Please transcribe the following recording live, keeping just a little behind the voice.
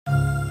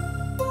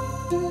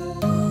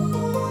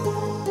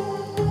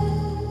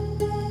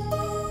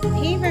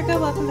Virgo,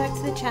 welcome back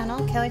to the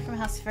channel. Kelly from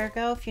House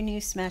Virgo. If you're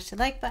new, smash the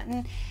like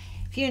button.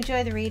 If you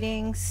enjoy the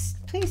readings,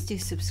 please do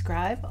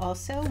subscribe.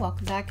 Also,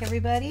 welcome back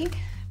everybody.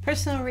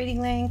 Personal reading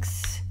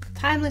links,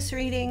 timeless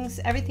readings,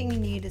 everything you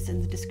need is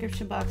in the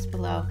description box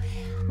below.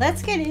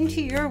 Let's get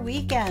into your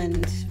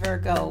weekend,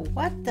 Virgo.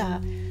 What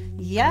the?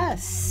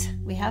 Yes,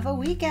 we have a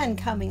weekend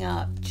coming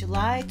up,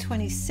 July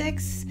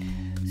 26th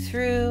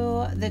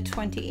through the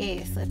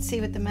 28th. Let's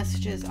see what the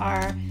messages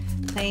are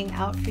playing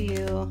out for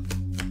you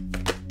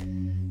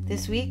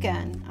this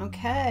weekend.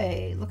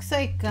 Okay, looks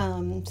like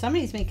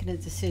somebody's making a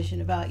decision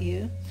about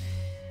you,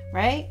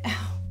 right?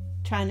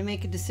 Trying to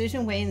make a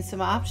decision, weighing some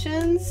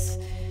options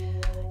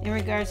in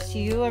regards to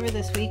you over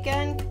this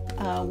weekend.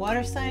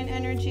 Water sign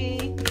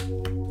energy.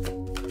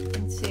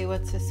 Let's see,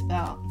 what's this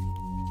about?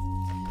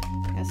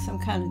 Got some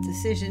kind of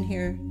decision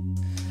here.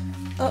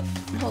 Oh,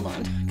 hold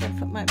on, gotta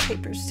put my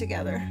papers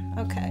together.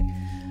 Okay,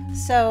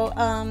 so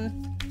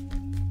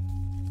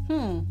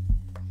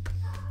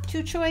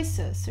two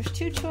choices. There's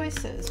two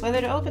choices, whether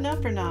to open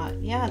up or not.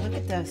 Yeah, look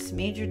at this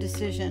major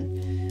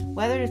decision,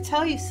 whether to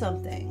tell you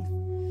something.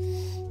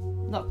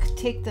 Look,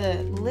 take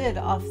the lid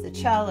off the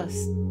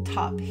chalice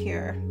top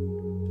here,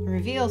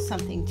 reveal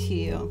something to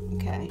you.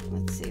 Okay,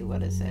 let's see,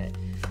 what is it?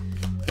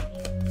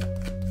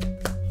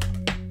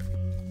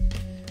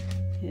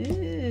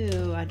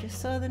 Ooh, I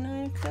just saw the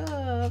 9 of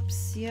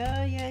Cups.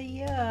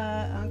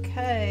 Yeah.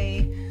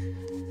 Okay,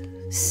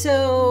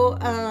 so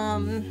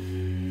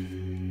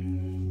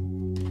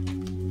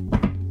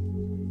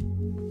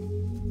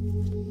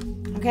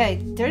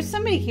okay, there's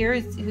somebody here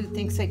who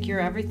thinks like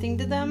you're everything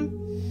to them.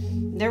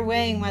 They're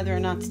weighing whether or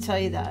not to tell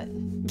you that.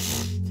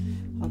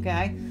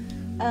 Okay,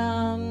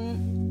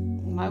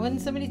 why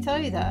wouldn't somebody tell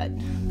you that?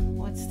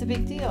 What's the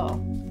big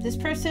deal? This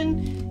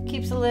person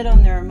keeps a lid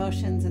on their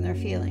emotions and their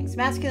feelings,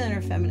 masculine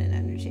or feminine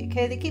energy.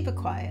 Okay, they keep it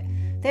quiet.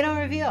 They don't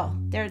reveal.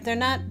 They're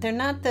not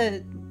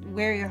the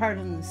wear your heart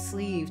on the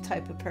sleeve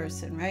type of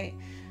person, right?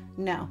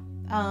 No.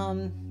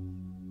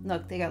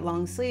 Look, they got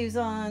long sleeves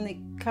on. They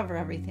cover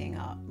everything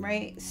up,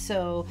 right?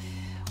 So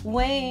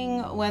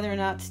weighing whether or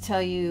not to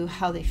tell you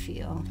how they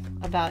feel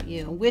about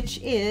you, which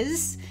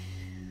is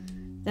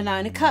the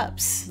 9 of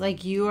Cups.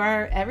 Like, you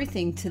are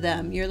everything to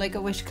them. You're like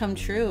a wish come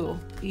true.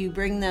 You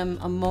bring them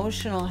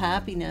emotional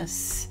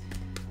happiness.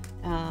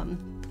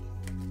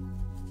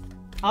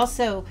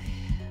 Also,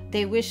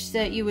 they wish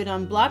that you would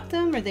unblock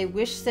them, or they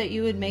wish that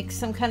you would make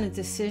some kind of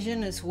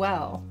decision as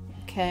well.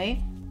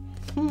 Okay.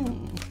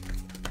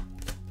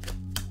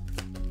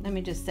 Let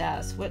me just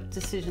ask, what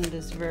decision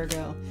does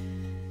Virgo?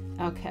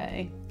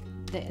 Okay,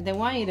 they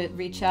want you to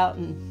reach out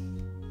and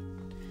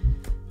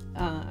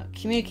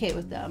communicate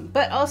with them,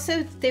 but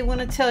also they want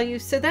to tell you.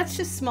 So that's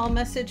just small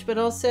message, but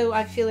also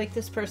I feel like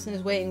this person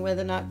is waiting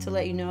whether or not to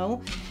let you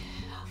know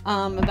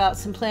about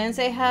some plans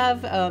they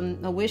have,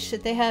 a wish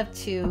that they have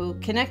to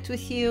connect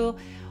with you,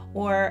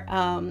 or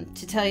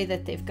to tell you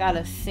that they've got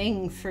a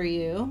thing for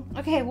you.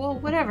 Okay, well,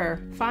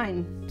 whatever,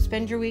 fine.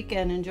 Spend your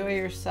weekend, enjoy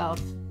yourself.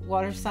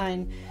 Water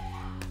sign,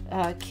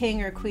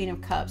 King or Queen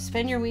of Cups.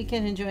 Spend your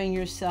weekend enjoying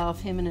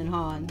yourself, hemming and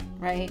hawing,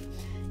 right?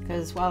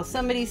 Because while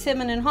somebody's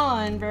hemming and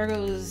hawing,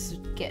 Virgo's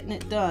getting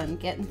it done,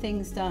 getting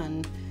things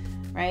done,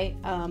 right?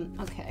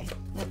 Okay,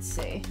 let's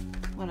see.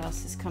 What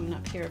else is coming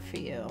up here for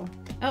you?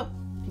 Oh,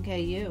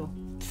 okay, you're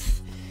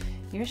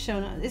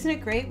showing up. Isn't it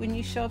great when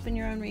you show up in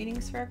your own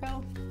readings,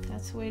 Virgo?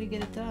 That's the way to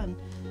get it done.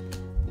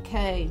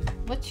 Okay,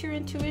 what's your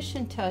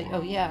intuition tell you?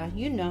 Oh yeah,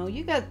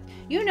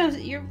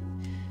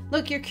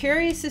 look, you're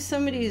curious if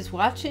somebody is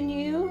watching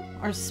you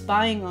or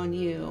spying on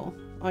you,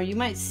 or you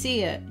might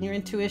see it. Your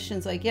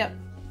intuition's like, yep,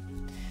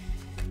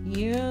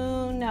 you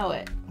know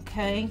it.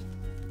 Okay,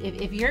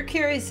 if you're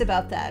curious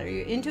about that, or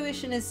your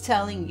intuition is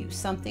telling you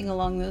something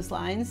along those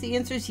lines, the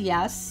answer is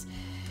yes.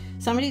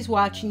 Somebody's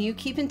watching you,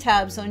 keeping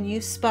tabs on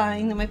you,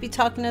 spying. They might be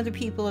talking to other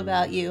people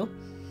about you.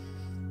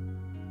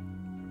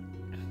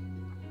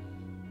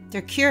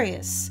 They're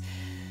curious,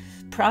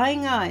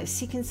 prying eyes,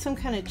 seeking some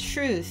kind of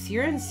truth.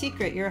 You're in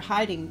secret. You're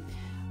hiding.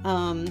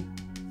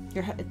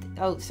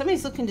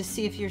 Somebody's looking to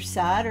see if you're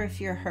sad, or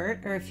if you're hurt,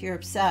 or if you're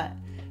upset,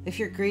 if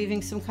you're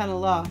grieving some kind of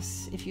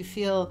loss, if you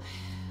feel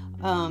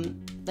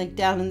like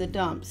down in the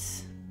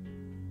dumps.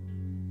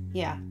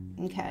 Yeah.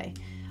 Okay.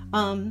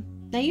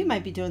 Now you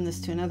might be doing this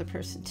to another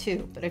person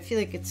too, but I feel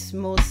like it's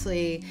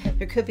mostly,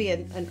 there could be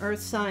an earth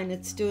sign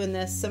that's doing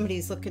this.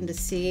 Somebody's looking to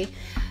see,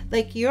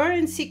 like, you're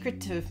in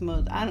secretive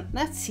mode.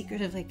 Not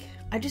secretive, like,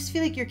 I just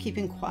feel like you're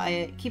keeping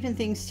quiet, keeping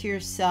things to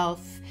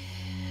yourself.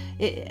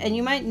 And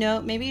you might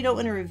know, maybe you don't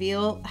want to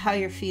reveal how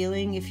you're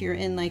feeling if you're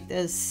in like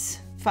this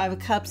 5 of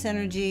Cups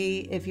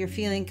energy, if you're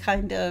feeling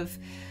kind of,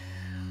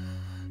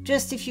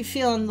 just if you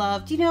feel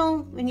unloved, you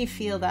know, when you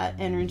feel that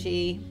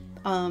energy,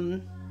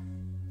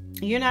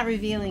 you're not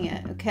revealing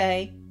it,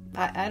 okay?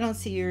 I don't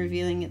see you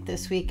revealing it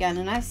this weekend.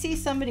 And I see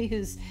somebody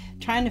who's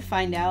trying to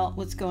find out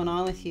what's going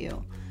on with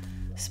you.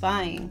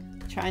 Spying,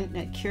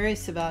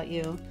 curious about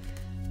you.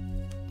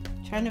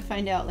 Trying to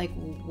find out, like,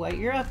 what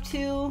you're up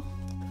to,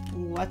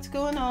 what's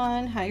going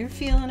on, how you're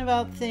feeling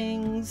about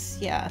things.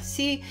 Yeah,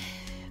 see,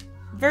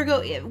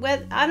 Virgo,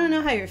 I don't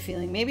know how you're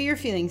feeling. Maybe you're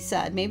feeling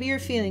sad. Maybe you're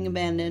feeling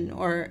abandoned,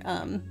 or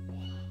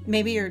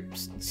maybe you're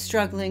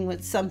struggling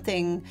with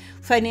something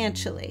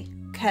financially,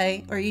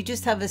 okay? Or you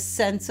just have a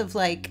sense of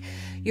like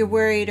you're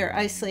worried or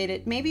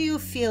isolated. Maybe you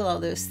feel all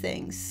those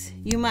things.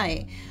 You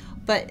might.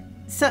 But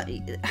so,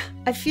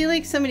 I feel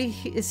like somebody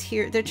is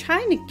here. They're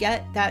trying to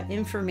get that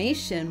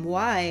information.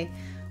 Why?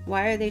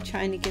 Why are they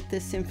trying to get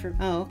this info?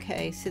 Oh,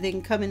 okay. So they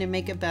can come in and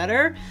make it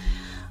better.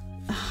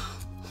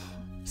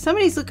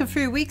 Somebody's looking for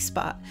your weak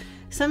spot.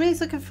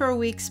 Somebody's looking for a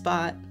weak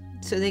spot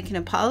so they can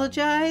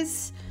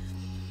apologize.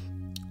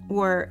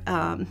 Or,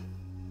 I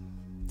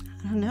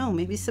don't know,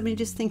 maybe somebody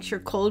just thinks you're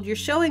cold. You're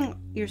showing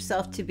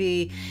yourself to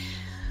be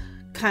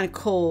kind of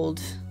cold,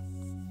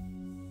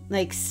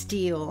 like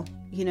steel,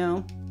 you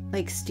know,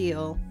 like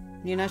steel.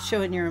 You're not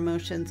showing your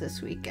emotions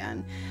this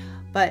weekend.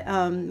 But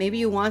maybe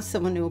you want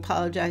someone to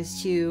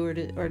apologize to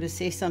you, or to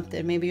say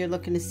something. Maybe you're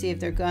looking to see if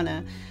they're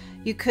gonna.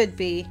 You could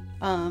be.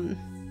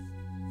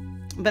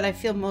 But I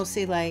feel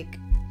mostly like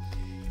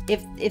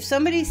if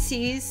somebody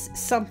sees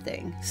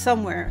something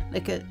somewhere,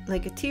 like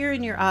a tear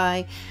in your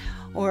eye,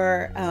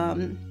 or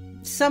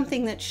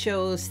something that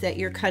shows that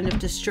you're kind of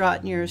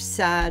distraught and you're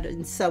sad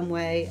in some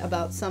way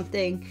about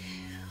something,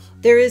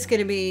 there is going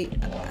to be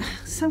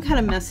some kind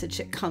of message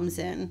that comes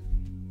in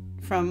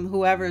from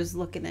whoever's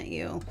looking at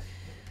you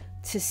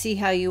to see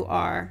how you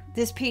are.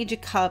 This Page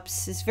of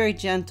Cups is very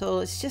gentle.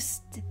 It's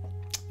just,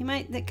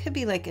 that could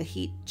be like a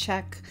heat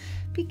check.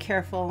 Be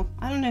careful.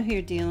 I don't know who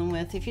you're dealing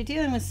with. If you're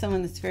dealing with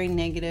someone that's very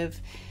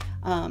negative,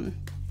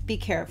 be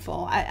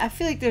careful. I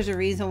feel like there's a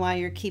reason why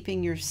you're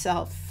keeping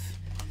yourself,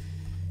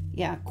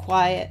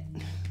 quiet.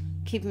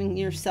 Keeping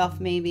yourself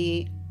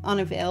maybe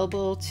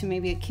unavailable to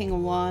maybe a King of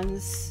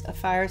Wands, a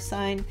fire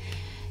sign.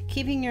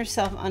 Keeping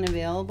yourself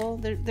unavailable.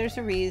 There's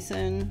a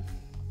reason.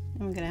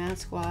 I'm going to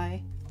ask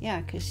why.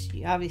 Yeah, because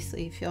you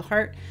obviously feel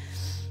hurt,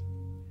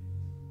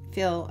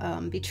 feel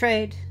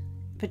betrayed,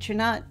 but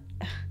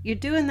you're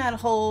doing that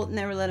whole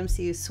never let them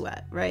see you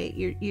sweat, right?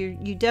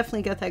 You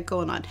definitely got that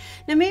going on.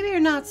 Now, maybe you're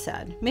not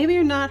sad. Maybe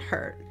you're not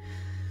hurt.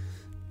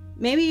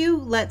 Maybe you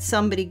let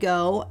somebody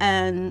go,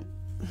 and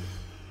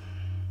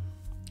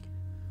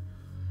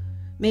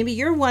maybe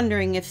you're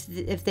wondering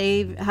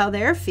how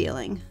they're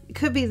feeling. It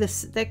could be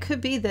this. That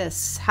could be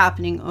this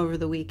happening over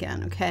the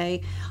weekend.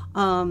 Okay.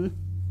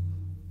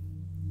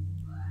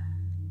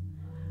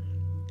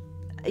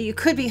 You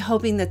could be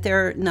hoping that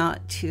they're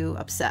not too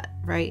upset,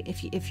 right?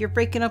 If you're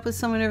breaking up with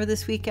someone over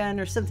this weekend,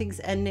 or something's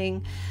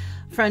ending,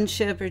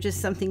 friendship, or just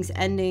something's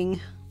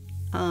ending,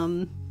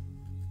 so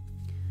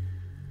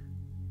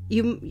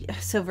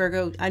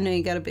Virgo, I know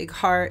you got a big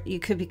heart. You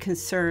could be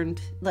concerned,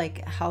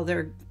 like how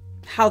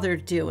they're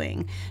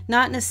doing,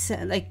 not in a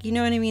sense, like, you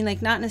know what I mean,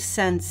 like not in a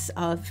sense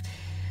of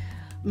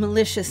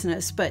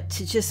maliciousness, but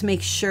to just make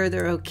sure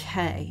they're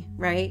okay,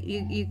 right?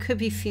 You could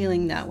be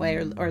feeling that way,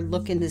 or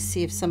looking to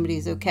see if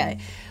somebody's okay.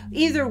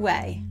 Either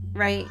way,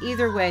 right?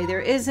 Either way, there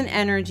is an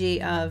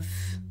energy of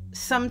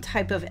some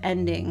type of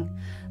ending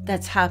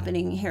that's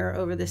happening here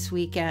over this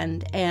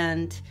weekend,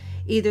 and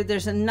either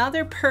there's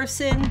another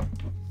person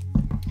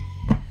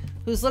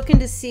who's looking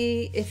to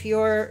see if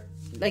you're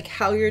like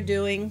how you're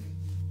doing,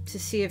 to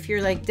see if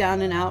you're like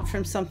down and out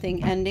from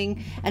something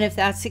ending. And if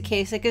that's the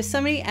case, like if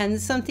somebody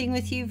ends something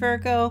with you,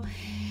 Virgo,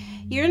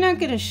 you're not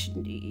gonna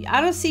I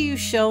don't see you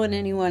showing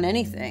anyone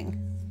anything.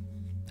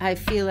 I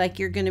feel like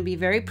you're gonna be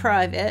very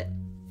private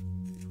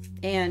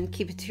and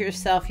keep it to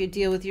yourself. You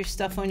deal with your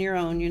stuff on your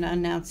own. You're not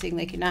announcing,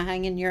 like you're not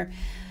hanging your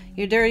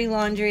dirty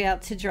laundry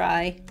out to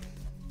dry.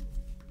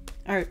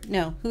 Or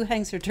no, who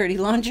hangs their dirty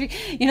laundry?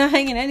 You're not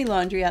hanging any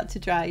laundry out to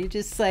dry. You're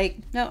just like,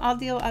 no,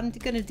 I'm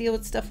gonna deal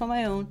with stuff on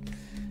my own.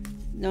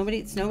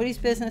 It's nobody's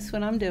business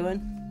what I'm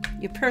doing.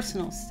 Your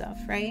personal stuff,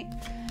 right?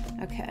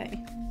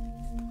 Okay.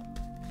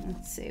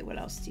 Let's see, what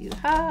else do you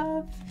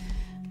have?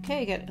 Okay,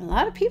 you got a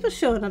lot of people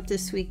showing up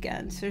this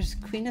weekend. So there's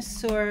Queen of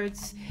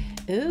Swords.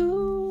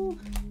 Ooh.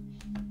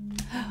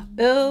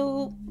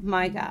 Oh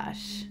my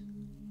gosh.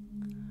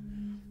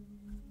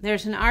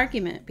 There's an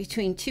argument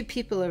between two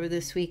people over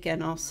this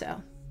weekend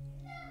also.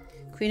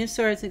 Queen of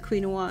Swords and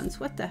Queen of Wands.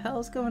 What the hell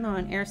is going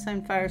on? Air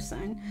sign, fire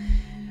sign.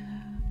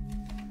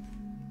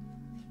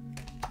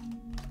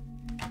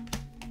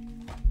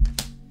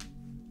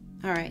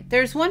 All right,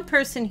 there's one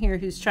person here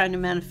who's trying to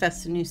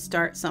manifest a new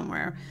start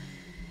somewhere.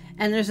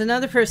 And there's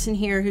another person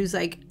here who's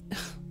like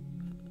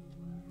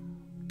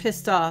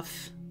pissed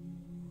off.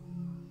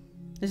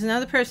 There's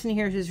another person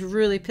here who's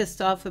really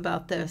pissed off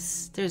about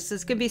this. There's going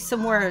to be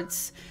some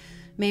words,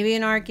 maybe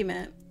an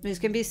argument. There's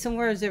going to be some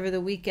words over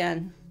the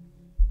weekend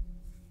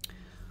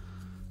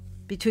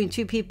between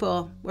two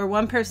people, where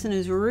one person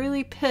is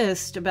really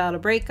pissed about a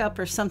breakup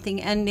or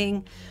something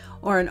ending,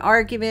 or an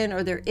argument,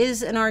 or there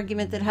is an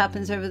argument that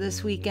happens over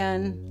this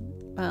weekend.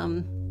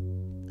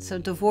 So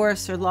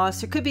divorce or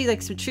loss. There could be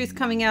like some truth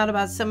coming out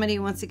about somebody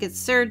who wants to get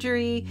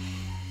surgery.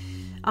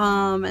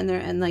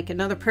 And like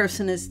another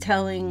person is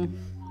telling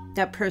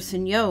that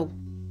person, yo,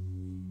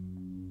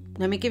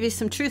 let me give you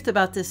some truth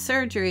about this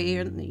surgery.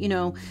 Or, you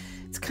know,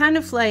 it's kind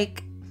of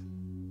like,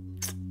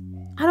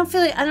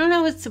 I don't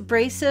know if it's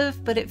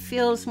abrasive, but it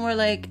feels more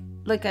like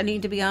I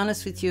need to be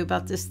honest with you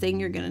about this thing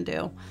you're going to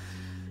do,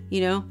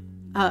 you know,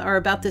 or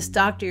about this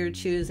doctor you're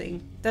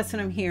choosing. That's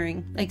what I'm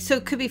hearing. Like, so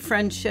it could be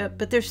friendship,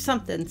 but there's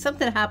something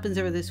happens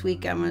over this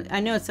weekend. I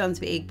know it sounds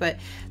vague, but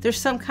there's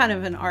some kind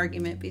of an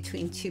argument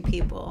between two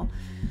people.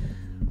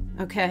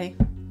 Okay.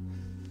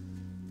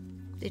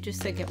 They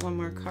just said get one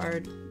more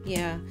card.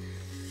 Yeah.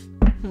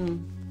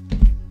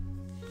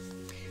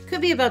 Could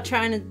be about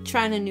trying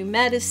a new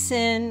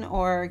medicine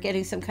or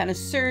getting some kind of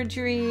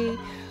surgery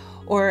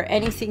or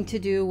anything to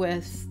do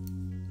with.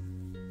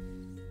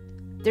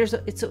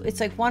 It's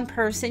like one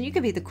person. You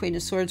could be the Queen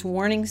of Swords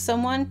warning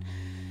someone.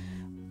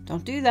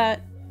 Don't do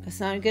that. That's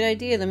not a good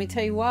idea. Let me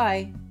tell you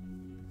why.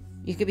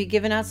 You could be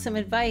giving out some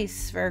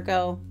advice,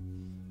 Virgo,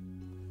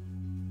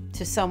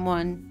 to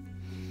someone.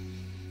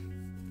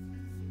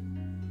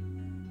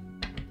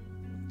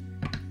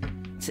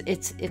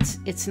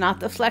 It's not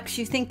the flex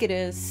you think it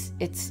is.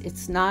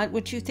 It's not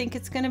what you think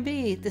it's going to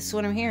be. This is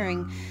what I'm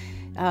hearing.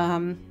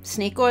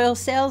 Snake oil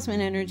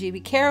salesman energy. Be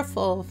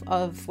careful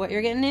of what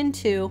you're getting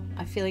into.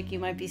 I feel like you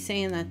might be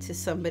saying that to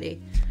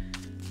somebody.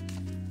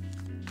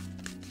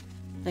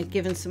 Like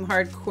giving some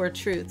hardcore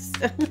truths.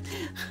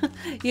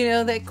 You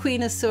know, that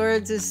Queen of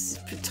Swords is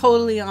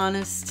totally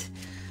honest.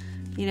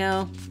 You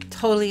know,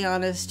 totally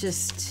honest.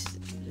 Just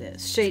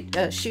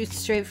shoots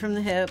straight from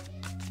the hip.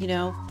 You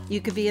know,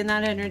 you could be in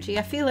that energy.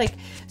 I feel like,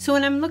 so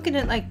when I'm looking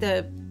at like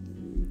the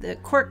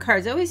court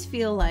cards, I always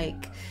feel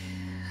like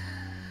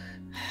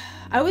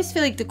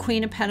the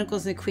Queen of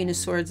Pentacles and the Queen of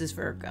Swords is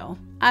Virgo.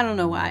 I don't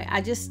know why.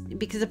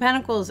 Because the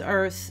Pentacles is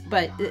Earth,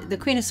 but the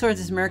Queen of Swords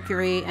is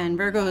Mercury, and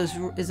Virgo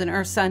is an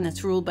Earth sign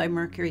that's ruled by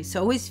Mercury. So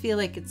I always feel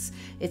like it's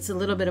a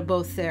little bit of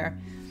both there.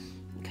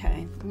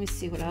 Okay, let me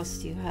see, what else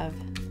do you have?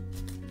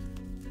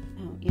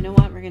 Oh, you know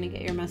what? We're going to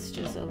get your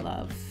messages of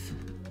love.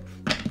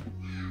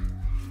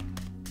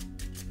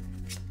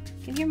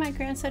 Can you hear my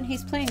grandson?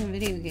 He's playing a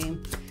video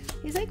game.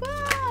 He's like,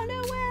 "Wow,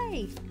 no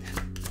way."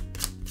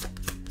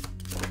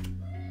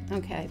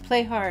 Okay,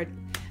 play hard.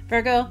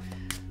 Virgo,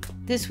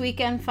 this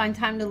weekend, find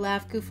time to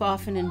laugh, goof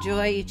off, and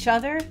enjoy each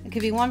other. It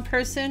could be one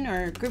person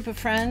or a group of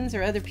friends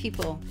or other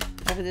people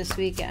over this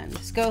weekend.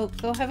 Just go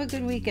have a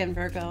good weekend,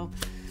 Virgo.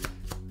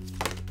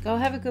 Go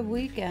have a good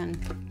weekend.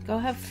 Go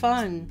have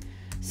fun.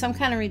 Some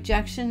kind of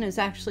rejection is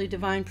actually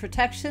divine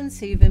protection,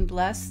 so you've been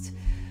blessed.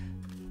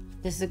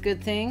 This is a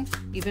good thing.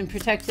 You've been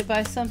protected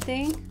by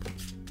something.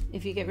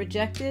 If you get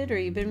rejected or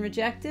you've been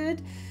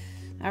rejected.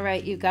 All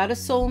right, you got a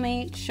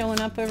soulmate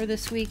showing up over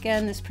this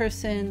weekend. This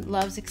person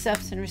loves,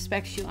 accepts, and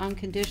respects you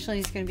unconditionally.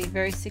 It's going to be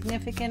very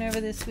significant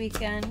over this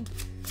weekend.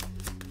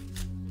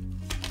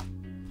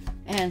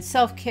 And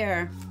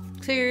self-care.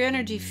 Clear your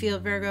energy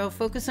field, Virgo.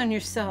 Focus on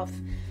yourself,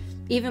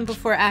 even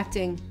before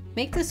acting.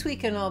 Make this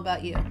weekend all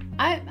about you.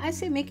 I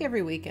say make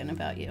every weekend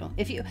about you.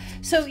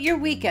 So your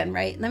weekend,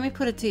 right? Let me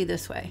put it to you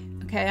this way.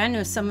 Okay, I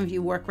know some of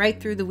you work right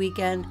through the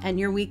weekend and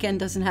your weekend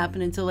doesn't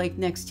happen until like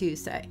next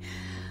Tuesday.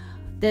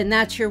 Then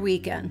that's your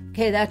weekend.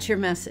 Okay, that's your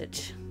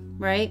message,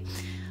 right?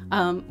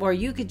 Or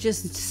you could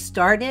just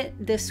start it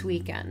this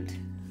weekend.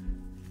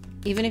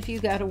 Even if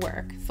you got to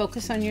work.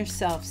 Focus on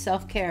yourself,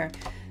 self-care.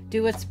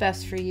 Do what's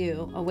best for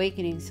you.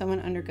 Awakening, someone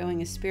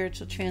undergoing a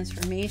spiritual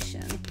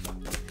transformation.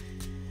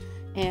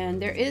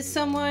 And there is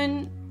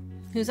someone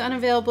who's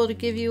unavailable to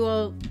give you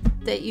all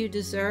that you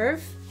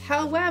deserve.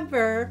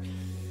 However,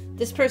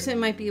 this person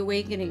might be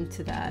awakening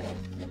to that.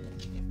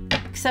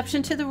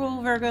 Exception to the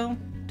rule, Virgo.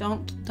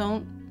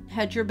 Don't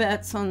hedge your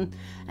bets on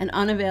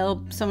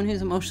someone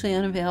who's emotionally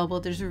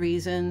unavailable. There's a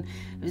reason.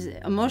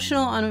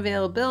 Emotional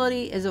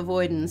unavailability is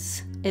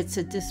avoidance. It's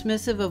a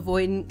dismissive,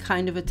 avoidant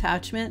kind of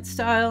attachment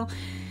style.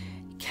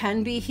 It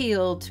can be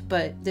healed,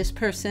 but this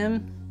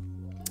person,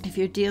 if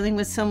you're dealing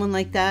with someone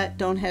like that,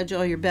 don't hedge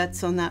all your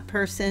bets on that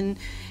person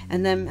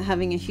and them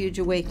having a huge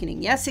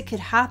awakening. Yes, it could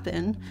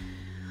happen.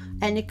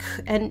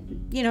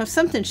 And you know,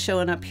 something's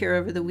showing up here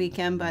over the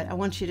weekend, but I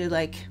want you to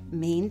like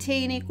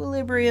maintain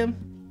equilibrium.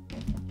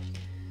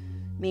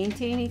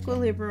 Maintain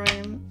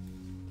equilibrium.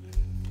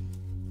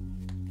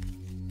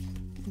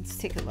 Let's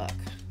take a look.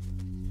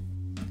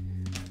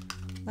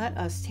 Let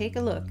us take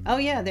a look. Oh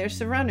yeah, there's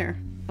the runner.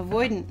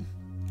 Avoidant.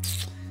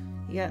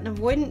 You got an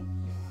avoidant.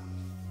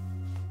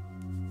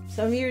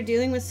 Some of you are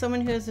dealing with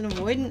someone who has an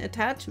avoidant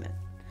attachment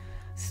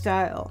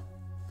style.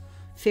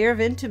 Fear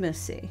of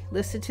intimacy.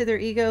 Listen to their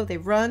ego. They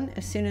run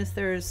as soon as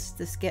there's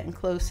this getting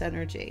close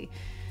energy.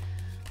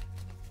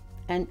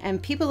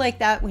 And people like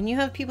that, when you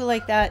have people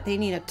like that, they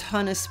need a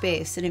ton of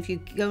space. And if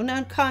you go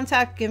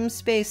non-contact, give them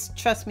space,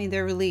 trust me,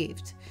 they're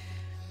relieved.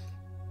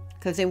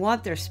 Because they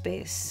want their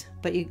space.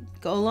 But you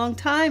go a long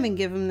time and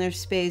give them their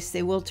space,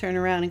 they will turn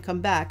around and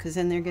come back. Because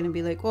then they're going to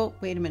be like, well,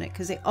 wait a minute.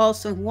 Because they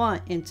also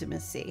want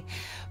intimacy.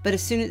 But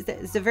as soon as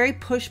it's a very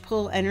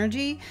push-pull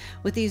energy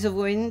with these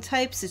avoidant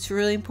types, it's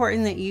really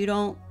important that you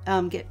don't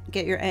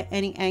get your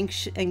any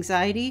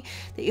anxiety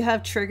that you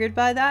have triggered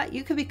by that.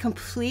 You could be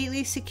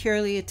completely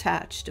securely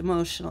attached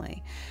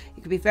emotionally.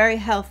 You could be very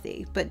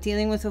healthy. But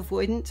dealing with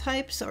avoidant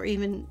types or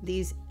even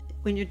these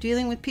when you're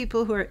dealing with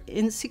people who are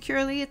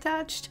insecurely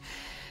attached,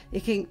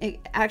 it can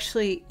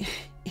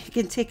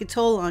take a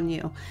toll on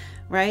you,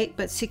 right?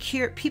 But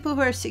people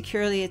who are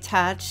securely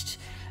attached,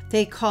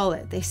 they call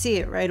it, they see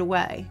it right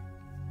away.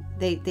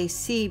 They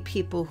see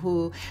people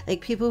who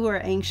are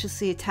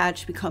anxiously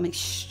attached become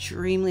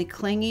extremely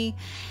clingy,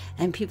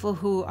 and people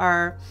who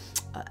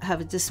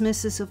have a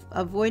dismissive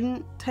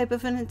avoidant type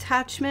of an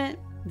attachment,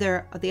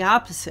 they're the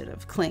opposite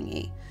of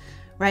clingy,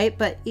 right?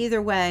 But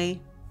either way,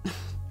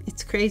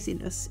 it's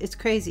craziness. It's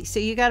crazy.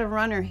 So you got a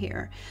runner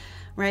here,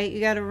 right?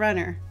 You got a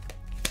runner,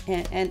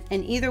 and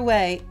either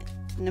way,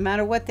 no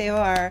matter what they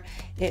are,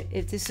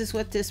 if this is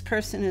what this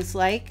person is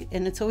like,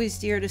 and it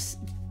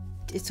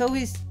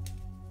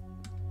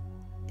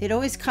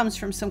always comes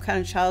from some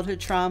kind of childhood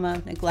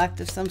trauma, neglect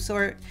of some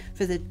sort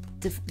for the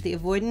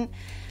avoidant.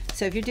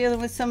 So if you're dealing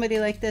with somebody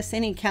like this, they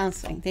need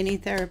counseling. They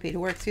need therapy to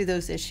work through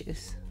those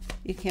issues.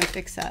 You can't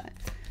fix that.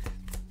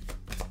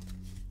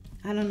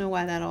 I don't know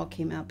why that all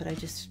came out, but I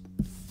just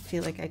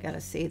feel like I gotta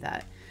say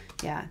that.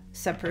 Yeah,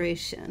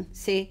 separation.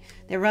 See,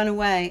 they run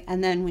away,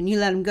 and then when you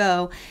let them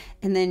go,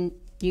 and then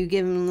you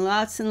give them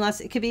lots and lots,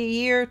 it could be a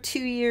year, 2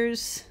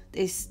 years,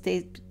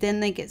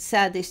 then they get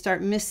sad, they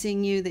start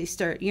missing you, they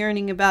start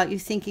yearning about you,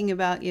 thinking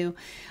about you,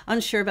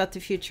 unsure about the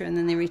future, and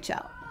then they reach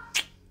out.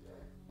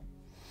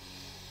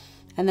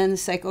 And then the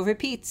cycle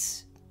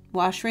repeats.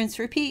 Wash, rinse,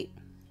 repeat.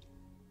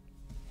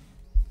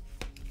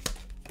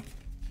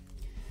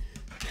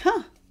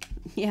 Huh.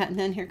 Yeah, and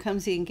then here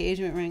comes the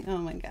engagement ring. Oh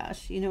my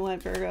gosh. You know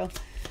what, Virgo?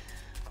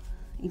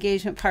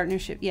 Engagement,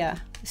 partnership. Yeah.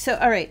 So,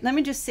 all right, let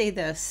me just say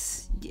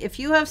this. If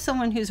you have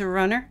someone who's a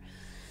runner,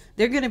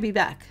 they're going to be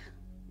back.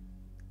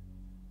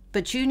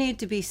 But you need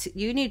to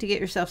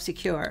get yourself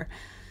secure.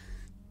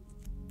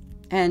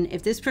 And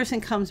if this person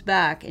comes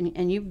back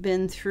and you've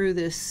been through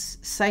this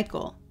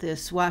cycle,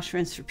 this wash,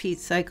 rinse, repeat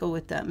cycle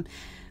with them,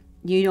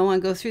 you don't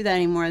want to go through that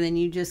anymore, then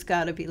you just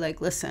got to be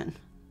like, listen,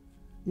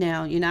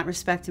 now you're not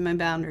respecting my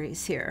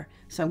boundaries here,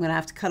 so I'm going to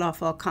have to cut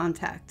off all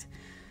contact.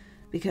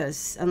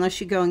 Because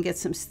unless you go and get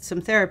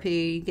some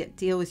therapy,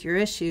 deal with your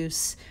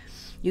issues,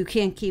 you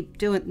can't keep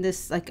doing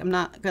this. Like, I'm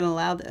not going to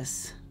allow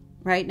this.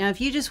 Right? Now, if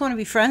you just want to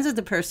be friends with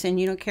the person,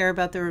 you don't care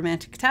about the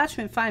romantic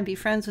attachment, fine, be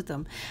friends with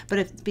them.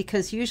 But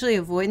because usually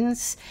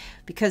avoidance,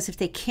 because if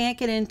they can't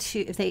get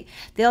into,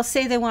 they'll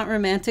say they want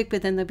romantic,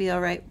 but then they'll be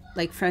all right,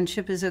 like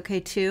friendship is okay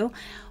too.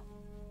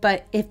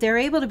 But if they're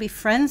able to be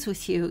friends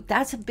with you,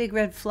 that's a big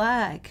red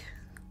flag,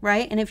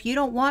 right? And if you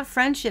don't want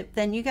friendship,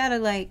 then you got to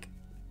like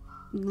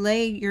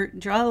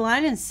draw the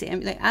line and say,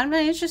 I'm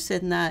not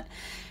interested in that.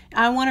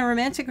 I want a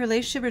romantic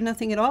relationship or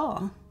nothing at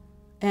all.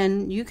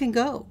 And you can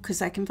go,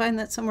 because I can find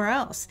that somewhere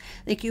else.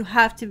 Like, you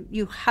have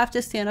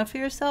to stand up for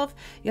yourself.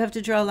 You have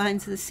to draw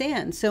lines in the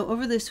sand. So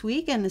over this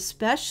weekend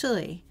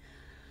especially,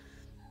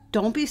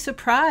 don't be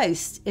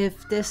surprised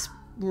if this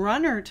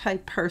runner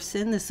type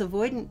person, this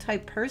avoidant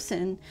type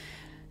person,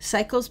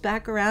 cycles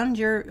back around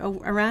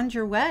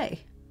your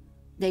way.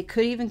 They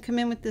could even come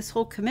in with this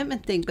whole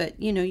commitment thing, but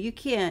you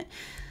can't.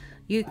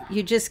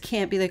 You just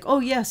can't be like,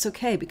 oh, yes,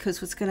 okay,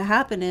 because what's going to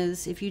happen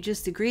is if you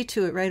just agree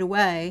to it right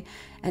away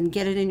and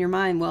get it in your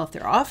mind, well, if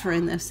they're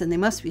offering this, then they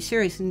must be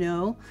serious.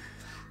 No,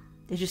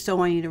 they just don't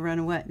want you to run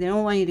away. They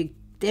don't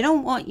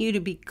want you to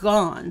be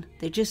gone.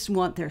 They just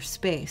want their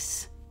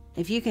space.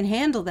 If you can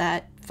handle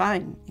that,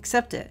 fine,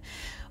 accept it.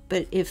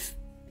 But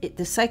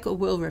the cycle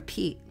will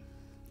repeat.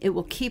 It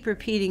will keep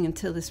repeating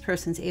until this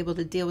person's able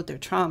to deal with their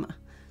trauma,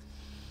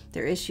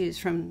 their issues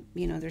from,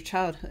 their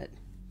childhood.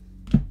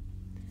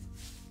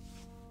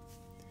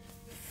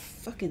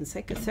 Fucking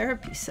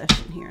psychotherapy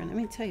session here. Let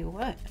me tell you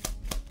what.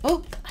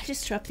 Oh, I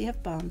just dropped the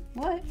F-bomb.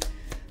 What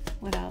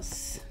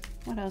else?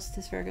 What else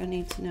does Virgo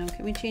need to know?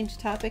 Can we change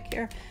the topic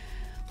here?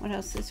 What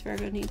else does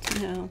Virgo need to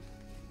know?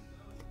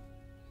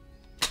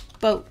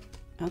 Boat.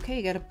 Okay,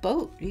 you got a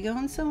boat. Are you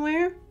going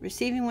somewhere?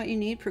 Receiving what you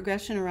need,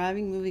 progression,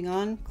 arriving, moving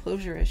on,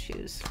 closure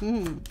issues.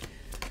 You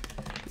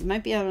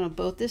might be out on a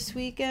boat this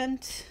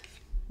weekend,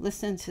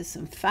 listening to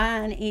some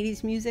fine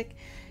 80s music.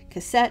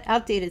 Cassette,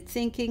 outdated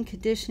thinking,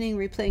 conditioning,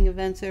 replaying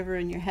events over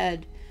in your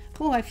head.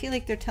 Oh, I feel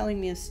like they're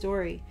telling me a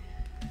story.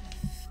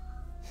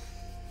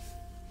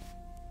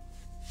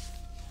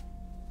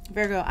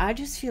 Virgo, I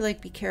just feel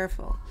like be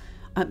careful.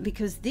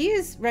 Because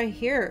these right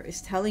here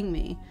is telling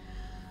me,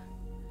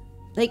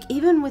 like,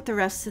 even with the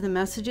rest of the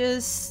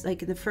messages,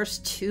 like in the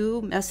first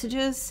 2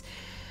 messages,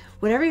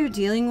 whatever you're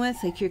dealing with,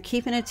 like, you're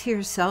keeping it to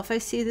yourself, I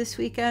see this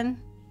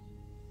weekend.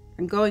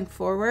 And going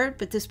forward,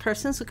 but this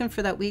person's looking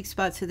for that weak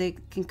spot so they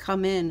can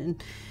come in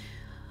and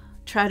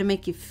try to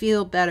make you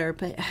feel better.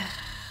 But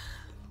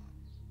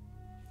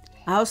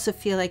I also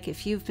feel like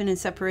if you've been in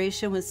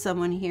separation with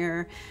someone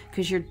here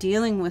because you're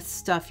dealing with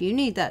stuff, you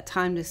need that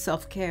time to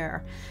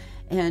self-care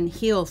and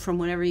heal from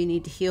whatever you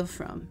need to heal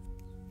from,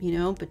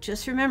 but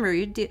just remember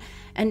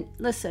and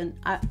listen,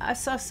 I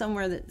saw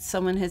somewhere that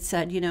someone had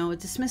said, a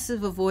dismissive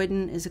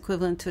avoidant is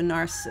equivalent to a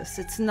narcissist.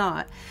 It's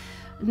not.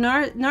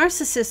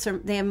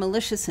 narcissists they have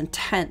malicious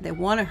intent. They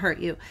want to hurt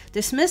you.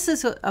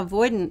 Dismissive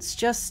avoidance,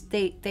 just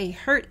they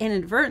hurt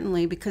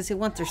inadvertently because they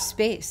want their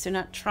space. They're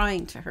not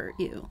trying to hurt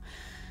you.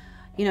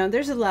 You know,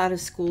 there's a lot of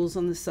schools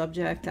on the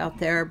subject out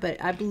there,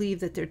 but I believe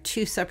that they're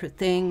two separate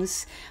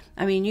things.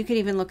 I mean, you could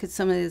even look at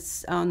some of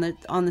this on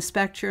the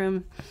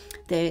spectrum.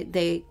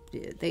 They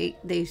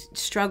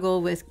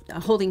struggle with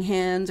holding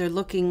hands or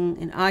looking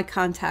in eye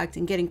contact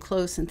and getting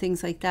close and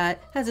things like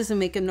that. That doesn't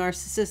make a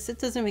narcissist. It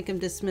doesn't make them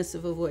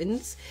dismissive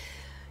avoidance.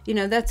 You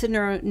know, that's a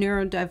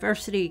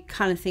neurodiversity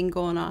kind of thing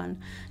going on.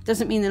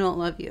 Doesn't mean they don't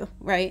love you,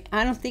 right?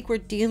 I don't think we're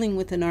dealing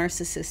with a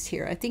narcissist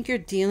here. I think you're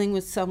dealing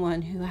with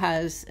someone who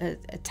has an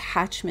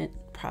attachment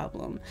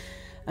problem,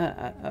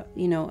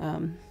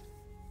 an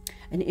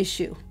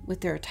issue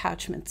with their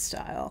attachment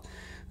style,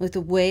 with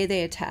the way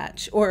they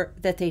attach or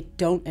that they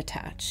don't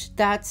attach.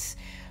 That's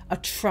a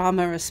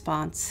trauma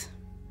response.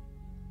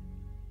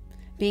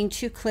 Being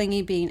too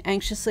clingy, being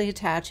anxiously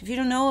attached. If you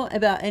don't know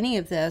about any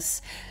of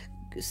this,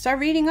 start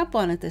reading up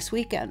on it this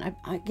weekend.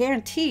 I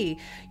guarantee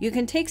you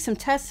can take some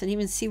tests and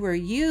even see where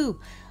you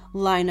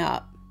line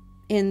up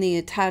in the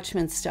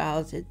attachment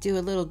style, to do a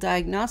little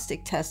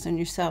diagnostic test on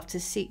yourself to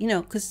see, you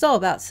know, because it's all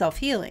about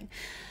self-healing.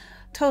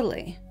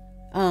 Totally.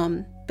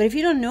 But if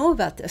you don't know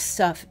about this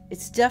stuff,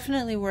 it's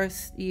definitely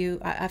worth you.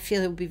 I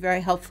feel it would be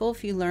very helpful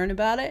if you learn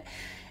about it.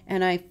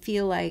 And I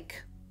feel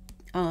like,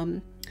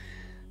 the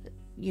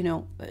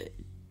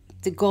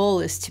goal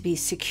is to be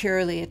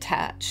securely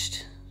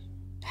attached,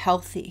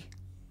 healthy.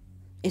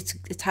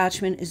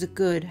 Attachment is a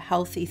good,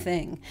 healthy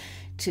thing.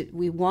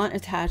 We want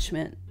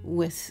attachment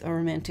with a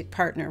romantic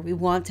partner. We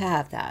want to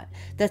have that.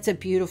 That's a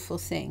beautiful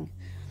thing.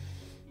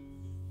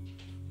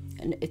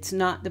 And it's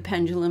not, the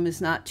pendulum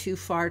is not too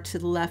far to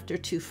the left or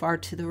too far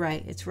to the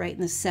right. It's right in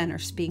the center.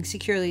 It's being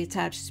securely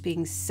attached. It's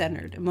being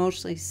centered,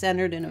 emotionally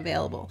centered and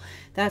available.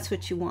 That's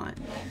what you want.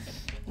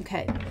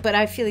 Okay, but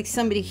I feel like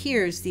somebody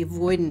here is the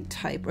avoidant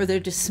type, or they're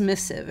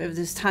dismissive. If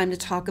there's time to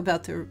talk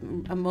about their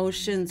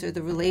emotions or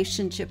the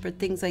relationship or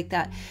things like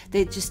that,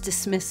 they just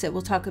dismiss it.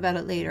 We'll talk about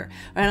it later.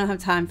 Or I don't have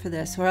time for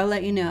this, or I'll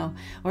let you know,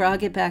 or I'll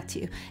get back to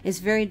you. It's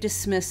very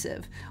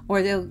dismissive.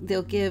 Or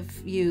they'll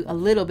give you a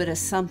little bit of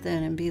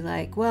something and be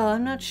like, well,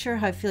 I'm not sure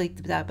how I feel like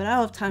that, but I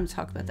don't have time to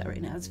talk about that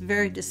right now. It's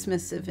very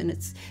dismissive, and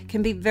it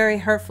can be very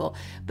hurtful.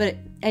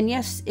 And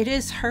yes, it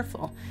is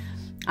hurtful.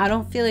 I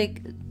don't feel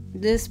like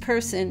this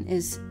person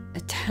is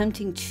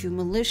attempting to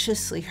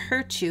maliciously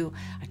hurt you.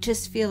 I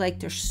just feel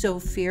like they're so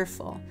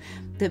fearful.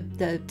 The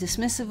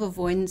dismissive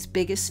avoidance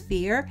biggest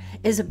fear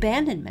is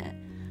abandonment.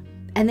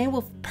 And they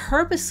will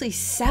purposely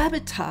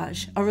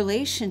sabotage a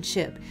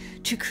relationship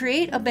to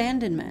create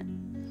abandonment.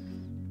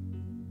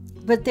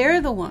 But they're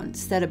the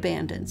ones that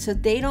abandon, so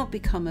they don't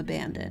become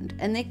abandoned.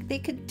 And they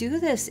could do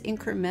this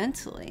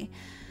incrementally.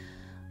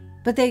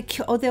 But they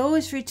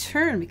always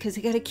return because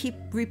they got to keep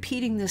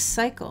repeating this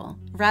cycle.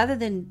 Rather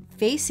than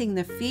facing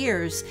the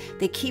fears,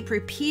 they keep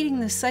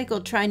repeating the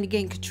cycle, trying to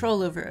gain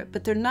control over it.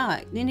 But they're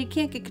not. And you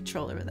can't get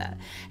control over that.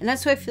 And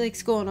that's what I feel like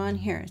is going on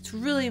here. It's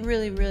really,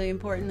 really, really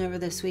important over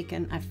this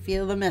weekend. I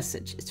feel the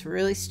message. It's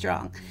really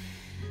strong.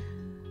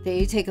 That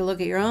you take a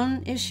look at your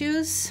own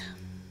issues.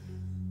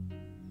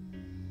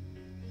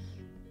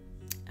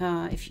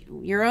 If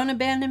your own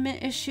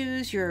abandonment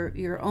issues,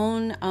 your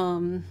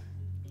own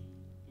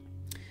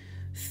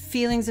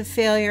feelings of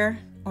failure,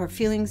 or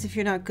feelings if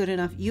you're not good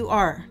enough. You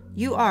are.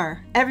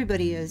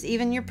 Everybody is.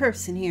 Even your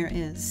person here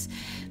is.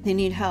 They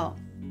need help.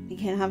 You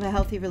can't have a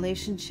healthy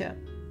relationship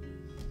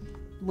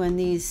when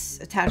these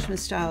attachment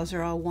styles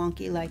are all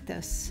wonky like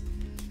this.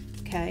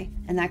 Okay?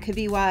 And that could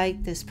be why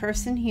this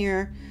person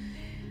here,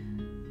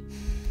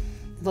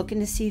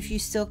 looking to see if you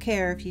still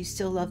care, if you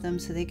still love them,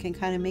 so they can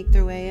kind of make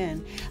their way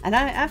in. And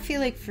I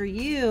feel like for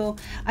you,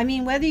 I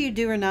mean, whether you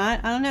do or not,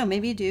 I don't know,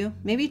 maybe you do,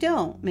 maybe you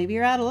don't, maybe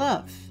you're out of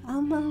love.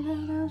 I'm out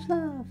of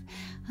love.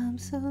 I'm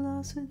so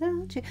lost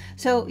without you.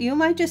 So you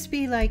might just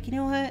be like, you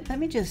know what, let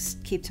me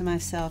just keep to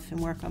myself and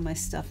work on my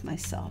stuff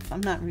myself.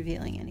 I'm not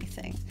revealing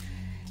anything.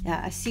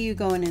 Yeah, I see you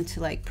going into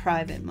like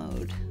private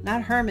mode,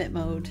 not hermit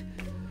mode,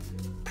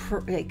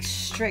 like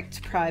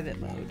strict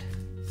private mode.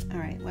 All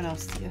right, what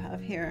else do you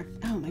have here?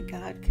 Oh my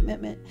God,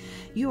 commitment.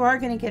 You are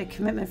going to get a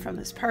commitment from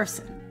this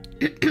person,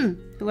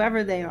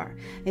 whoever they are.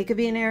 It could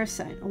be an air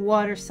sign, a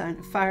water sign,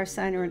 a fire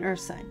sign, or an earth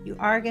sign. You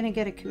are going to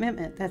get a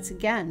commitment. That's,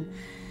 again,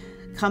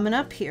 coming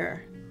up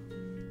here.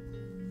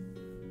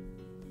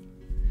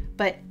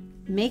 But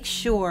make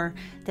sure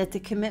that the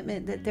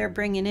commitment that they're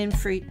bringing in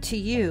to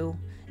you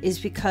is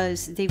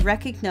because they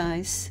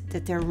recognize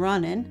that they're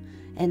running,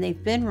 and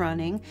they've been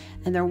running,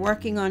 and they're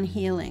working on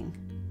healing.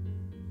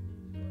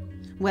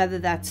 Whether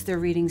that's they're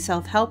reading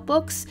self-help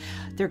books,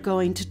 they're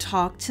going to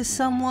talk to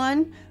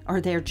someone,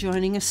 or they're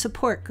joining a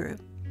support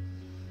group.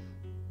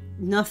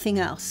 Nothing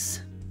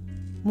else.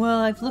 Well,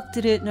 I've looked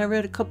at it and I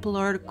read a couple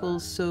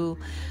articles, so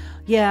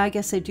yeah, I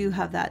guess I do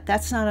have that.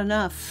 That's not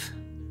enough.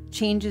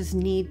 Changes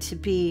need to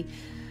be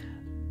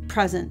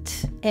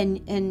present.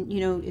 And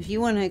you know, if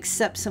you want to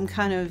accept some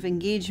kind of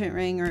engagement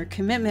ring or a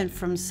commitment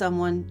from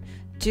someone,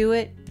 do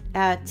it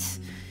at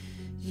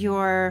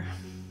your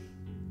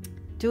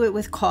Do it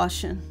with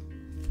caution.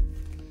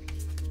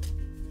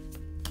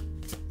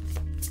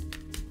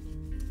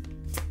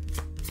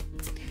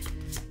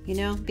 You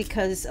know,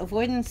 because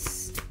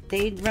avoidance,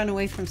 they run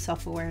away from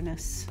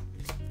self-awareness.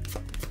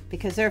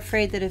 Because they're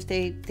afraid that if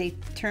they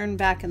turn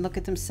back and look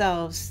at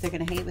themselves, they're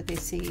going to hate what they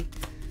see.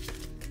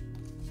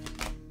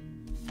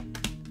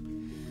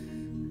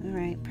 All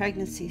right,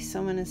 pregnancy.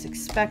 Someone is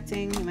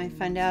expecting. You might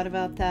find out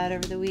about that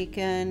over the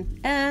weekend.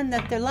 And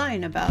that they're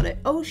lying about it.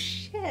 Oh,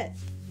 shit.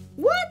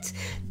 What?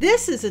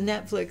 This is a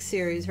Netflix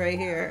series right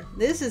here.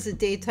 This is a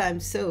daytime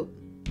soap.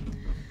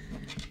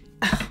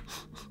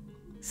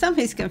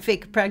 Somebody's going to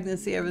fake a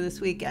pregnancy over this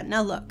weekend.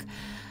 Now, look.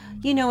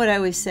 You know what I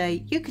always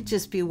say? You could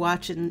just be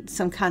watching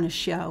some kind of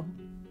show,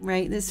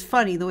 right? It's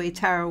funny the way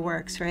tarot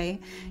works,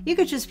 right? You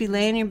could just be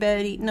laying in your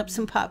bed, eating up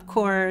some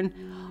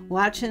popcorn,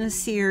 watching a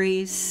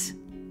series,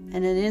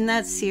 and then in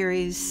that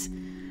series,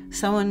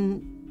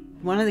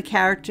 one of the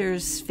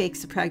characters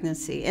fakes a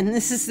pregnancy, and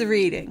this is the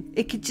reading.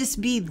 It could just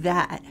be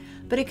that,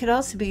 but it could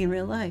also be in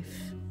real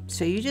life.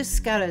 So you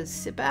just gotta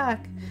sit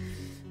back,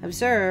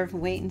 observe,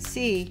 wait and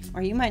see,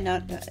 or you might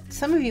not.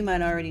 Some of you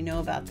might already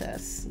know about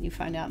this. You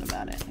find out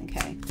about it,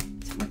 okay?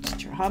 So much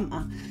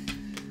drama. Oh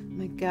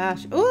my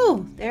gosh.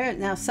 Oh, there.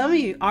 Now some of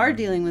you are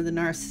dealing with a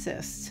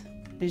narcissist.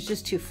 They're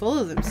just too full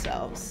of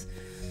themselves.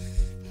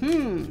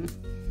 You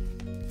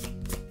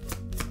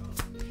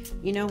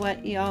know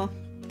what, y'all?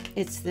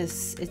 It's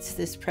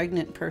this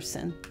pregnant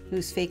person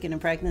who's faking a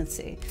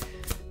pregnancy.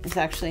 It's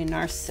actually a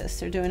narcissist.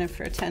 They're doing it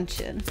for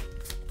attention.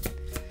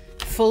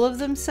 Full of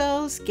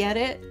themselves. Get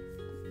it?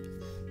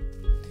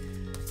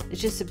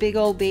 It's just a big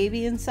old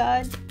baby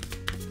inside.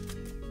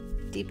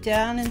 Deep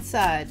down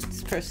inside,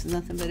 this person's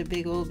nothing but a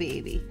big old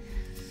baby.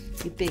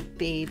 You big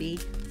baby.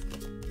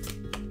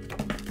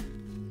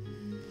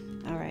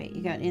 All right,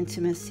 you got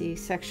intimacy,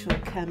 sexual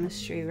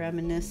chemistry,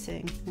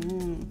 reminiscing.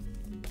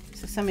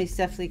 So somebody's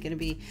definitely going to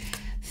be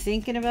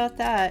thinking about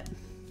that.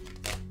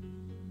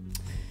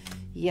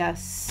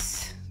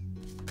 Yes,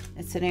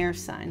 it's an air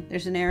sign.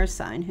 There's an air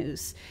sign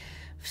who's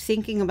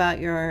thinking about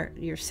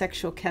your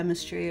sexual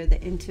chemistry or the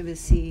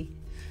intimacy.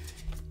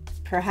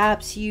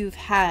 Perhaps you've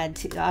had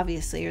to,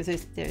 obviously, or they're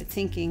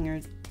thinking or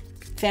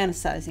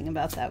fantasizing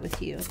about that with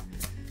you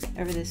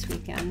over this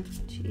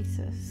weekend.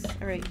 Jesus.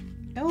 All right.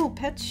 Oh,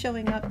 pets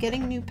showing up,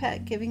 getting a new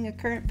pet, giving a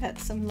current pet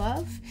some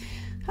love.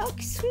 How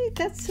sweet.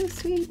 That's so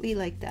sweet. We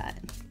like that.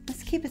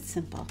 Let's keep it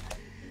simple.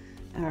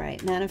 All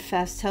right.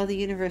 Manifest. Tell the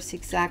universe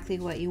exactly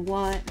what you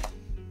want.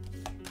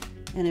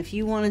 And if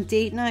you want a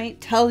date night,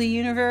 tell the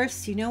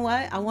universe, you know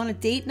what? I want a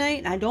date night.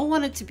 And I don't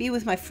want it to be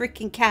with my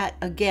freaking cat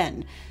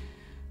again.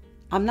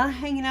 I'm not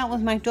hanging out with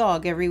my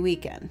dog every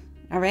weekend,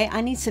 all right? I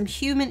need some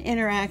human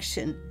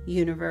interaction,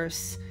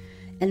 universe.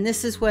 And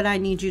this is what I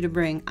need you to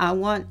bring. I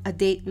want a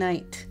date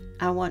night.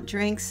 I want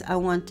drinks. I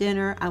want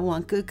dinner. I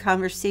want good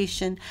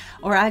conversation.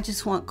 Or I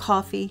just want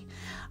coffee.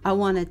 I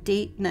want a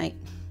date night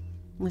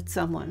with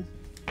someone.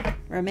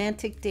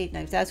 Romantic date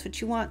night. If that's what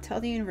you want,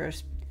 tell the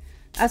universe.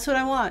 That's what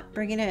I want.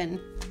 Bring it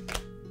in.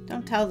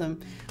 Don't tell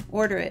them.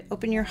 Order it.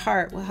 Open your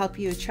heart. Will help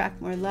you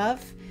attract more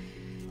love.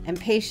 And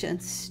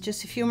patience.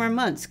 Just a few more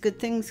months. Good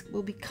things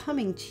will be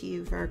coming to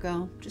you,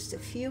 Virgo. Just a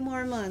few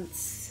more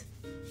months.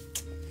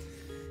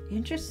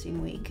 Interesting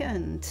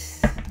weekend.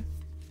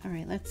 All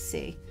right, let's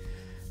see.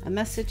 A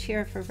message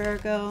here for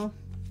Virgo.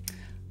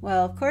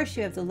 Well, of course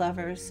you have the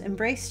Lovers.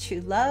 Embrace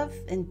true love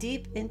and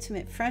deep,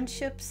 intimate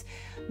friendships.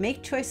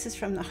 Make choices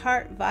from the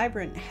heart.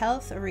 Vibrant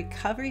health or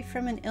recovery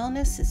from an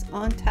illness is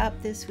on tap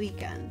this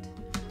weekend.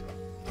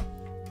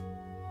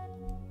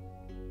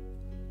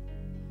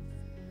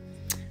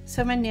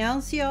 So my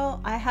nails,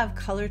 y'all, I have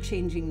color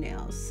changing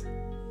nails.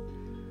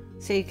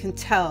 So you can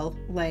tell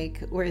like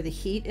where the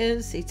heat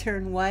is. They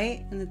turn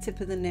white and the tip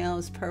of the nail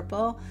is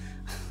purple.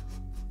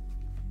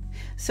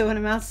 So when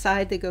I'm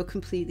outside, they go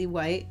completely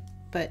white.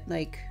 But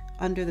like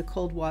under the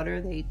cold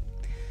water,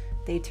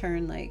 they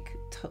turn like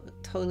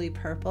totally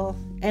purple.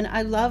 And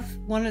I love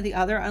one or the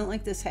other. I don't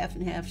like this half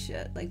and half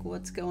shit. Like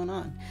what's going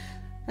on?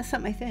 That's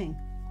not my thing.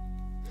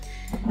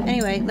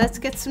 Anyway, let's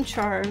get some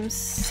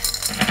charms.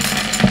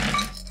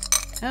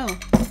 Oh.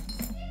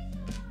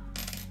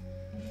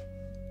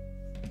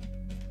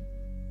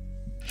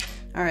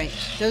 All right,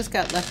 those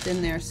got left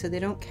in there, so they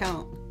don't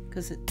count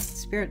because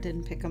Spirit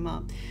didn't pick them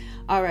up.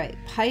 All right,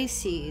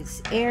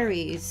 Pisces,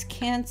 Aries,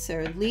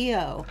 Cancer,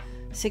 Leo,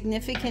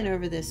 significant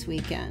over this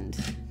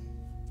weekend.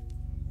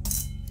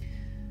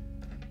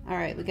 All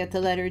right, we got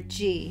the letter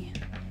G,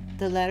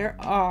 the letter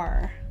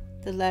R,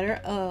 the letter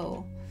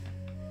O,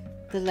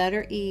 the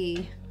letter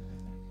E.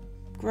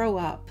 Grow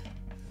up.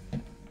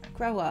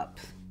 Grow up.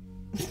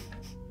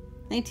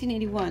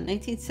 1981,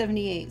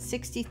 1978,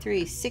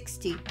 63,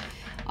 60,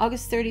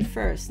 August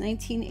 31st,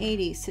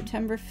 1980,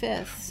 September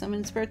 5th.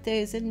 Someone's birthday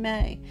is in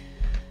May.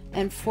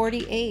 And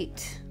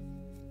 48.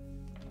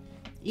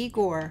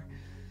 Igor.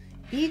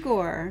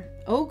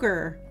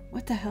 Ogre.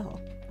 What the hell?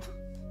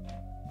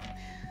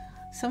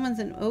 Someone's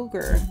an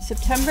ogre.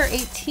 September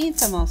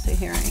 18th, I'm also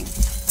hearing.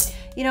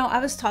 You know, I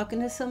was talking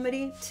to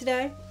somebody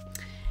today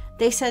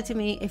They said to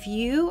me, if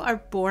you are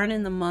born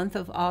in the month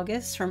of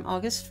August, from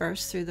August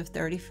 1st through the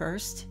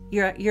 31st,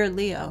 you're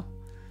Leo.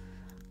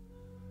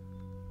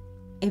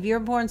 If you're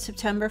born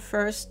September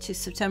 1st to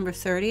September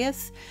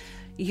 30th,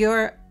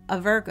 you're a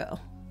Virgo.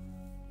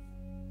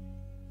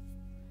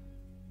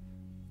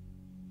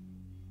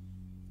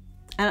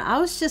 And I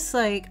was just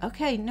like,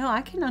 okay, no, I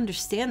can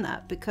understand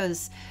that,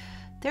 because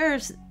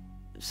there's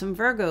some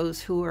Virgos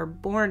who are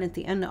born at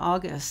the end of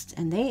August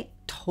and they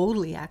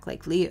totally act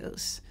like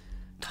Leos.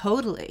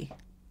 Totally.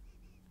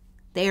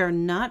 They are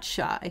not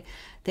shy.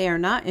 They are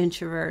not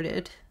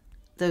introverted.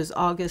 Those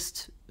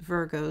August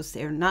Virgos,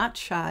 they are not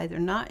shy. They're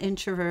not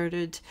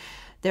introverted.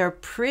 They're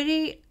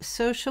pretty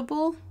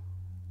sociable.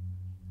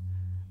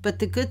 But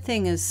the good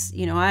thing is,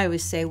 you know, I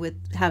always say with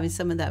having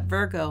some of that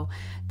Virgo,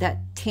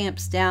 that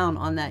tamps down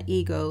on that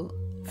ego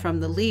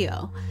from the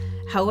Leo.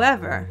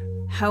 However,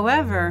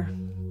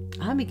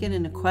 I'm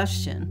beginning to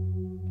question,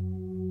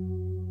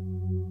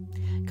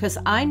 because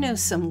I know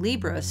some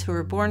Libras who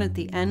were born at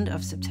the end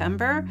of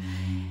September,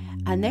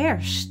 and they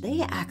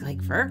act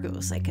like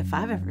Virgos, like if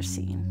I've ever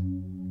seen.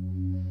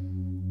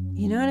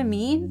 You know what I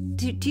mean?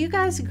 Do you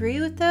guys agree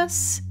with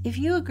this? If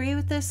you agree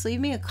with this, leave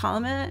me a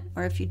comment.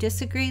 Or if you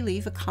disagree,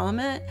 leave a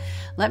comment.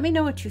 Let me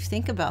know what you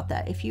think about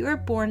that. If you were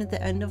born at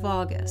the end of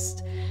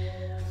August,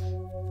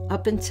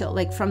 up until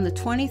like from the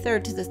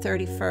 23rd to the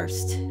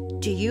 31st,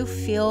 do you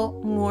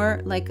feel more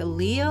like a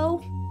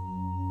Leo?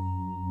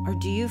 Or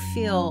do you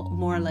feel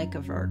more like a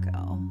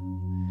Virgo?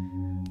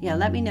 Yeah,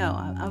 let me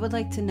know. I would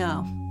like to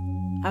know.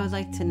 I would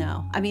like to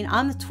know. I mean,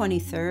 I'm the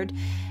 23rd,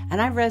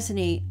 and I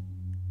resonate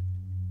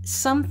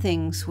some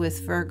things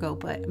with Virgo,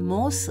 but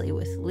mostly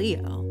with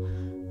Leo.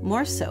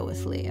 More so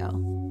with Leo,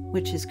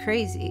 which is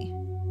crazy,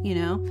 you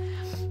know?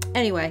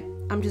 Anyway,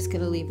 I'm just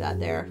going to leave that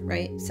there,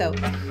 right? So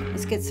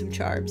let's get some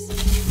charms.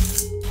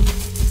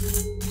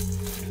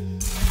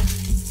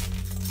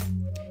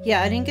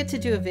 Yeah, I didn't get to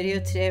do a video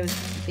today. I was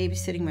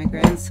babysitting my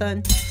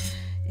grandson.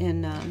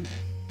 And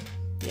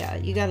yeah,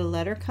 you got a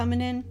letter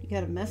coming in. You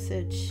got a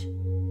message.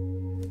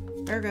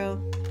 Virgo.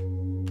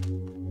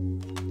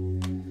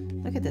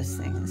 Look at this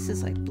thing. This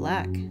is like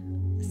black.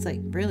 It's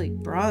like really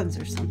bronze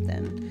or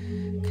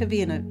something. Could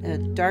be in a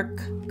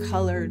dark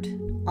colored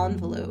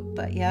envelope.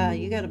 But yeah,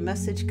 you got a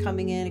message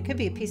coming in. It could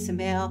be a piece of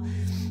mail.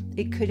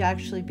 It could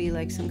actually be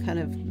like some kind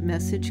of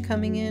message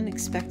coming in.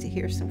 Expect to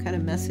hear some kind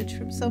of message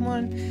from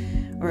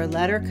someone, or a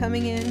letter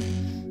coming in.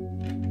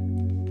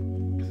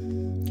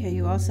 Okay,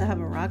 you also have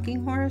a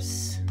rocking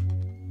horse.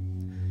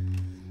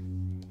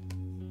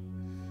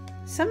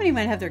 Somebody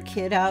might have their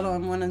kid out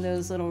on one of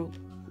those little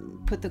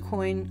put the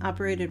coin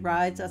operated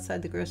rides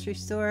outside the grocery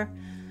store.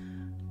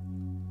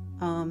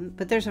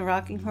 But there's a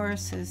rocking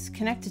horse is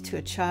connected to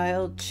a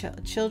child.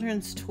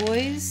 Children's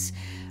toys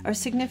are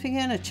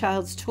significant. A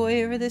child's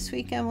toy over this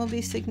weekend will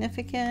be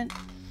significant.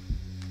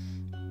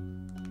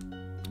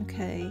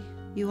 Okay,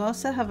 you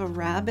also have a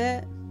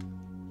rabbit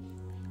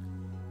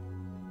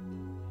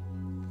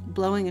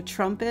blowing a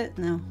trumpet,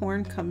 and the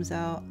horn comes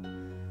out.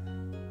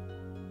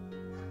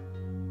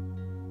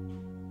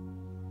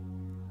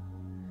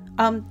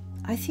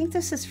 I think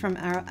this is from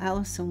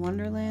Alice in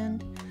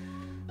Wonderland.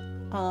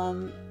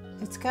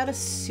 It's got a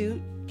suit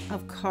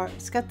of cards.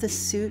 It's got the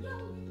suit,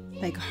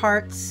 like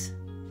hearts,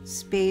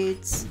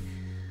 spades,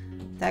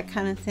 that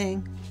kind of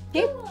thing.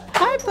 Hey,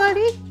 hi,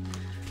 buddy.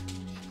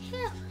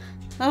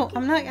 Oh,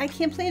 I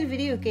can't play the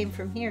video game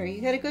from here.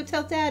 You gotta go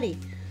tell Daddy.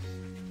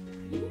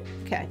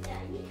 Okay.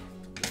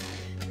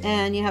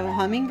 And you have a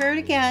hummingbird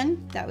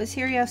again. That was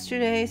here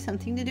yesterday.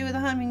 Something to do with a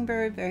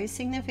hummingbird. Very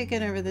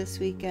significant over this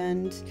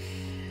weekend.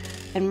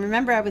 And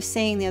remember, I was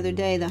saying the other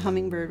day, the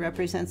hummingbird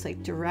represents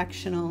like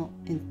directional,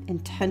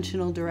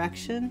 intentional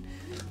direction.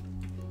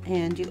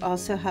 And you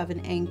also have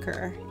an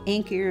anchor.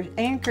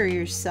 Anchor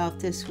yourself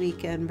this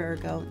weekend,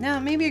 Virgo. Now,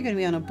 maybe you're going to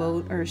be on a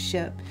boat or a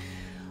ship,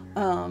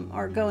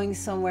 or going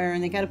somewhere,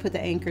 and they got to put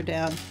the anchor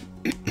down.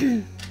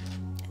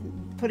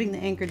 Putting the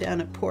anchor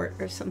down at port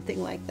or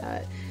something like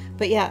that.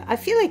 But yeah, I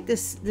feel like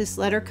this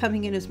letter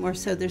coming in is more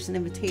so there's an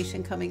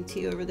invitation coming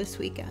to you over this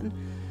weekend.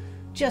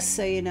 Just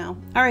so you know.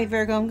 All right,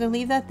 Virgo, I'm going to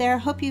leave that there.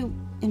 Hope you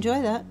enjoy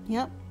that.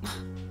 Yep.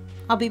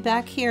 I'll be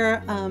back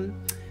here on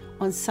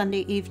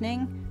Sunday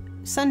evening.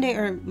 Sunday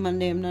or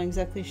Monday, I'm not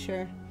exactly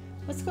sure.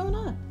 What's going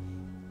on?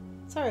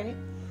 It's all right.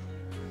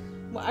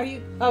 Well,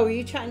 are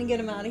you trying to get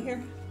him out of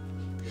here?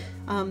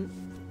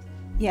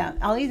 Yeah,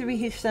 I'll either be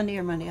here Sunday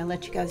or Monday. I'll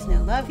let you guys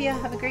know. Love you.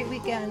 Have a great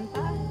weekend.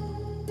 Bye.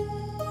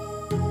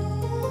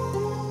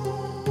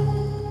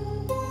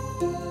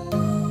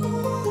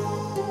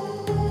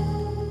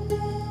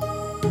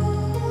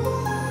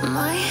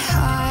 My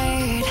heart